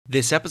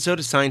This episode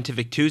of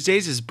Scientific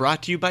Tuesdays is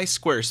brought to you by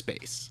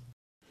Squarespace.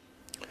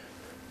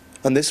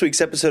 On this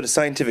week's episode of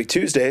Scientific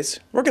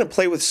Tuesdays, we're going to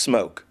play with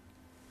smoke.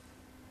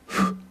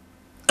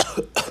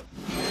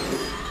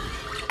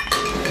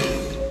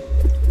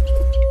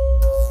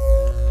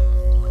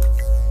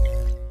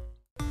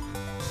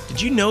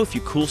 Did you know if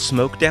you cool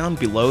smoke down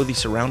below the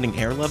surrounding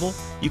air level,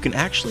 you can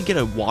actually get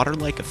a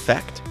water-like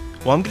effect?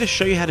 Well, I'm going to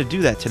show you how to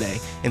do that today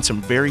in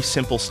some very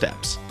simple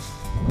steps.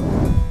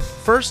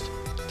 First,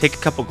 take a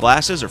couple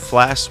glasses or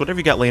flasks, whatever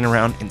you got laying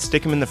around, and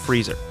stick them in the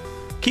freezer.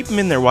 Keep them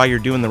in there while you're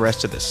doing the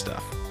rest of this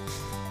stuff.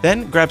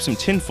 Then grab some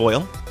tin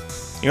foil.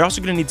 You're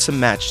also going to need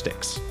some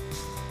matchsticks.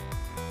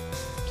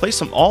 Place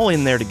them all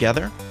in there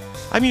together.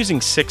 I'm using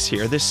 6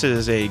 here. This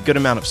is a good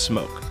amount of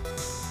smoke.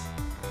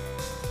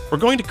 We're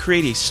going to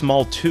create a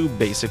small tube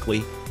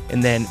basically,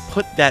 and then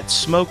put that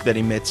smoke that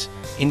emits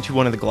into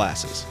one of the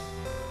glasses.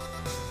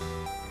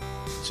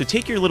 So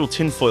take your little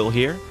tin foil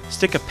here,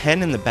 stick a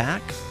pen in the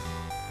back,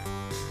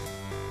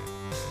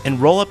 and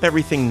roll up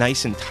everything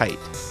nice and tight.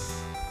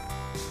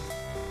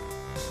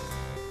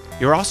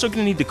 You're also going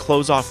to need to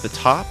close off the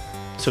top,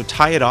 so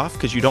tie it off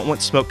because you don't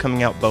want smoke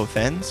coming out both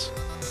ends.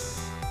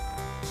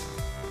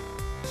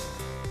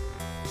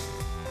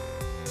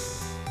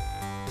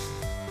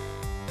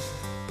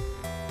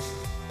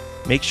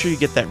 Make sure you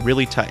get that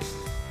really tight.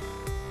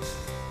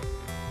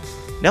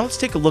 Now let's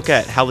take a look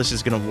at how this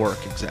is going to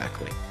work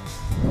exactly.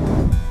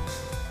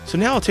 So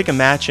now I'll take a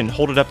match and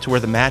hold it up to where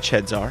the match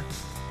heads are.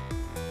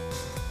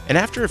 And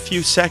after a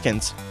few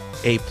seconds,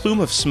 a plume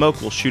of smoke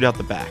will shoot out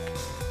the back.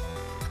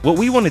 What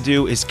we want to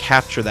do is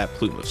capture that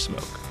plume of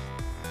smoke.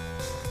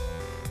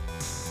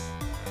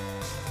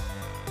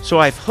 So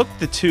I've hooked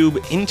the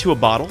tube into a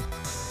bottle.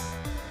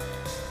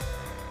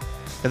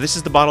 Now this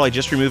is the bottle I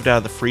just removed out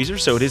of the freezer,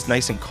 so it is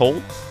nice and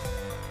cold.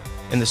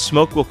 And the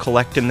smoke will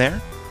collect in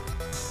there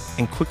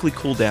and quickly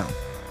cool down.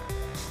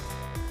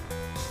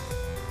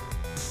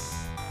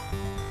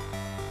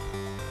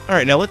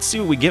 Alright, now let's see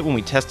what we get when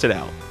we test it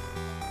out.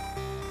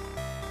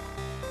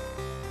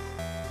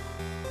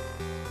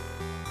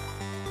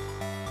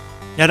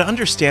 Now, to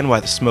understand why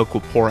the smoke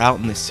will pour out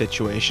in this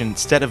situation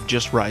instead of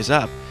just rise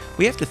up,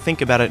 we have to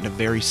think about it in a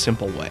very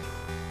simple way.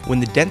 When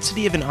the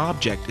density of an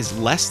object is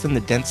less than the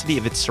density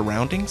of its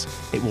surroundings,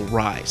 it will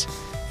rise.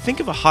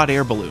 Think of a hot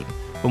air balloon.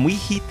 When we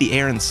heat the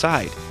air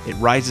inside, it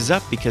rises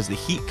up because the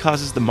heat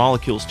causes the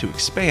molecules to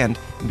expand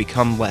and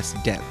become less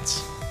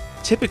dense.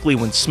 Typically,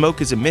 when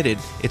smoke is emitted,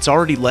 it's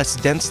already less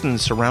dense than the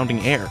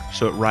surrounding air,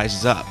 so it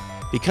rises up.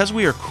 Because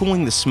we are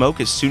cooling the smoke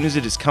as soon as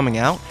it is coming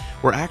out,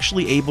 we're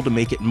actually able to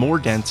make it more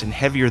dense and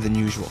heavier than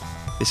usual.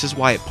 This is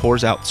why it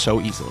pours out so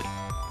easily.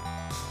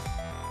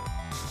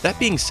 That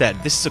being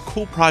said, this is a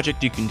cool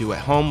project you can do at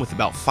home with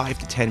about 5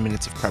 to 10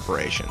 minutes of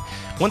preparation.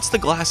 Once the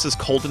glass is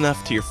cold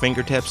enough to your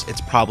fingertips,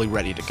 it's probably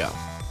ready to go.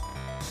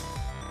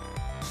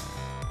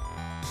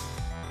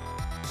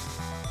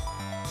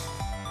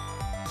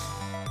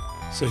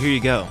 So here you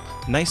go,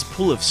 a nice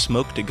pool of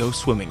smoke to go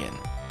swimming in.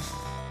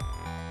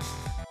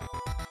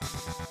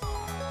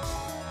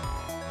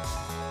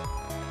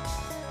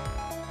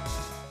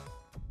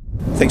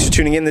 Thanks for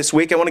tuning in this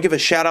week. I want to give a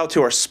shout out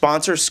to our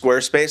sponsor,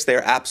 Squarespace. They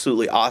are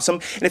absolutely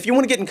awesome. And if you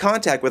want to get in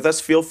contact with us,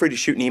 feel free to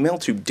shoot an email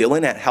to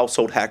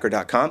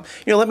dylan@householdhacker.com.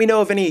 Let me know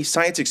of any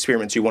science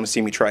experiments you want to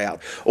see me try out.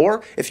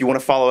 Or if you want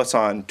to follow us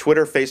on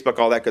Twitter, Facebook,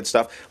 all that good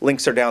stuff,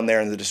 links are down there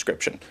in the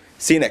description.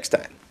 See you next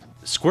time.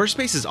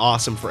 Squarespace is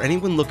awesome for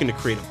anyone looking to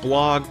create a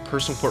blog,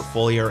 personal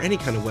portfolio, or any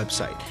kind of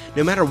website.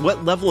 No matter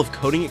what level of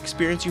coding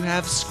experience you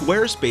have,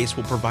 Squarespace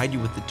will provide you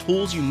with the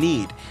tools you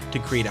need to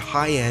create a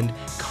high-end,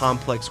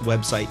 complex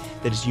website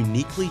that is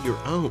uniquely your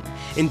own.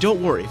 And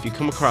don't worry, if you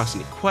come across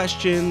any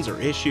questions or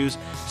issues,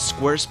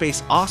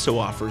 Squarespace also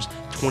offers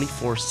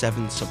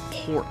 24/7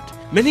 support.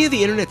 Many of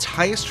the internet's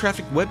highest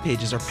traffic web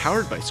pages are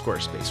powered by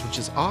Squarespace, which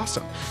is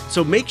awesome.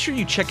 So make sure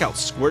you check out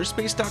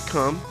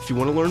squarespace.com if you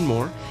want to learn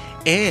more.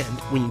 And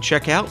when you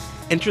check out,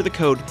 enter the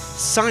code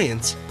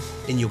SCIENCE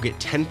and you'll get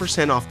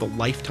 10% off the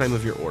lifetime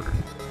of your order.